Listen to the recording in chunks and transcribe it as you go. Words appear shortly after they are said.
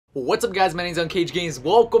What's up guys, my name is unCAGEDgamez.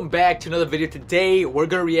 Welcome back to another video. Today we're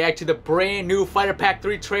going to react to the brand new Fighter Pack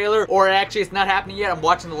 3 trailer, or actually it's not happening yet. I'm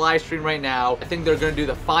watching the live stream right now. I think they're going to do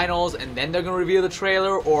the finals and then they're going to reveal the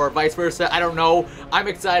trailer, or vice versa. I don't know. I'm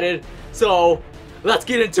excited. So let's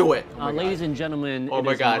get into it. Ladies and gentlemen, it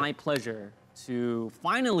is my pleasure to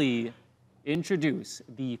finally introduce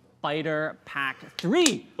the Fighter Pack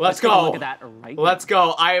 3. Let's go. Look at that right now. Let's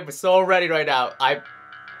go. I am so ready right now.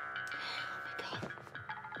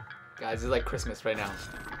 Guys, this is like Christmas right now.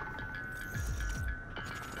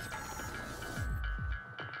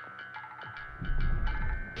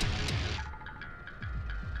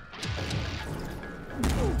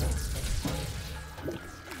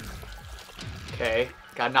 Okay,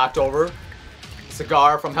 got knocked over.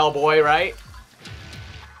 Cigar from Hellboy, right?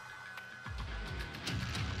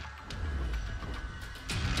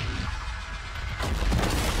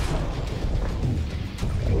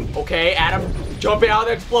 Okay, Adam jumping out of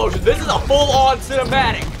the explosion. This is a full-on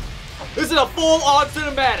cinematic. This is a full-on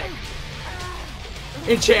cinematic.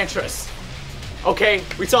 Enchantress. Okay,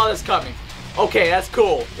 we saw this coming. Okay, that's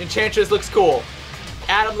cool. Enchantress looks cool.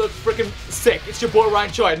 Adam looks freaking sick. It's your boy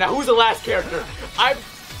Ryan Choi. Now, who's the last character? I'm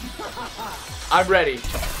ready.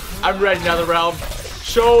 I'm ready, NetherRealm.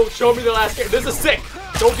 Show me the last character. This is sick.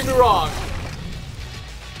 Don't get me wrong.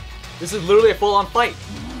 This is literally a full-on fight.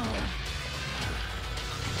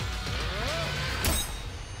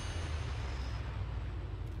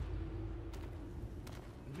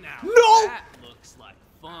 No! That looks like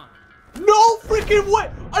fun. No freaking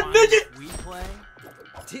way! A ninja! We play?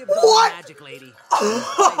 What? Magic lady.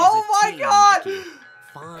 Oh my god!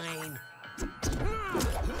 Fine.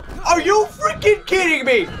 Are you freaking kidding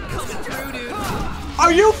me? Coming through, dude.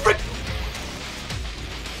 Are you freaking...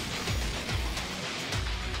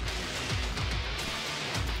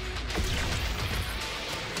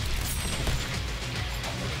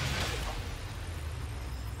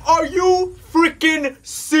 Are you freaking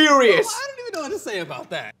serious? I don't even know what to say about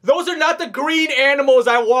that. Those are not the green animals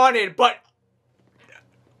I wanted, but...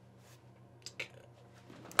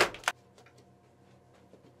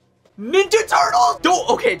 Ninja Turtles?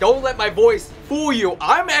 Don't let my voice fool you.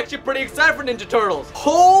 I'm actually pretty excited for Ninja Turtles.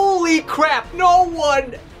 Holy crap, no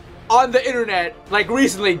one on the internet, like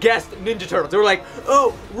recently, guessed Ninja Turtles. They were like,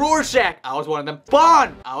 oh, Rorschach. I was one of them.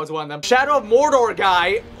 Bond. I was one of them. Shadow of Mordor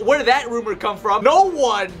guy. Where did that rumor come from? No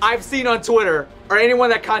one I've seen on Twitter or anyone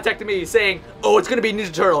that contacted me saying, oh, it's gonna be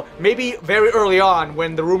Ninja Turtle. Maybe very early on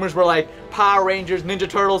when the rumors were like Power Rangers, Ninja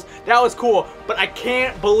Turtles. That was cool, but I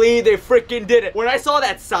can't believe they freaking did it. When I saw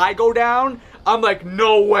that sigh go down, I'm like,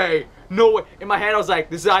 no way. No way. In my head, I was like,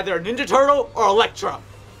 this is either a Ninja Turtle or Elektra.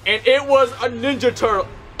 And it was a Ninja Turtle.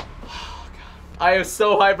 I am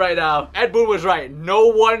so hyped right now. Ed Boon was right. No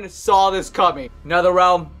one saw this coming.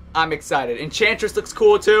 NetherRealm, I'm excited. Enchantress looks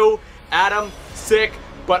cool too. Adam, sick.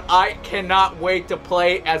 But I cannot wait to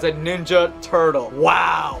play as a Ninja Turtle.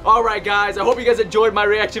 Wow. Alright guys, I hope you guys enjoyed my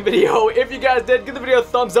reaction video. If you guys did, give the video a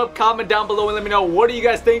thumbs up, comment down below, and let me know what do you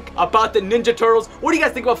guys think about the Ninja Turtles. What do you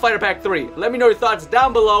guys think about Fighter Pack 3? Let me know your thoughts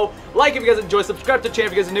down below. Like if you guys enjoyed, subscribe to the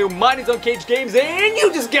channel if you guys are new. My name is unCAGEDgamez, and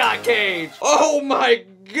you just got caged. Oh my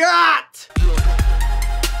god.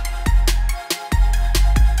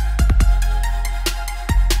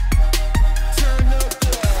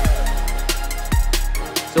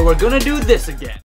 So we're gonna do this again.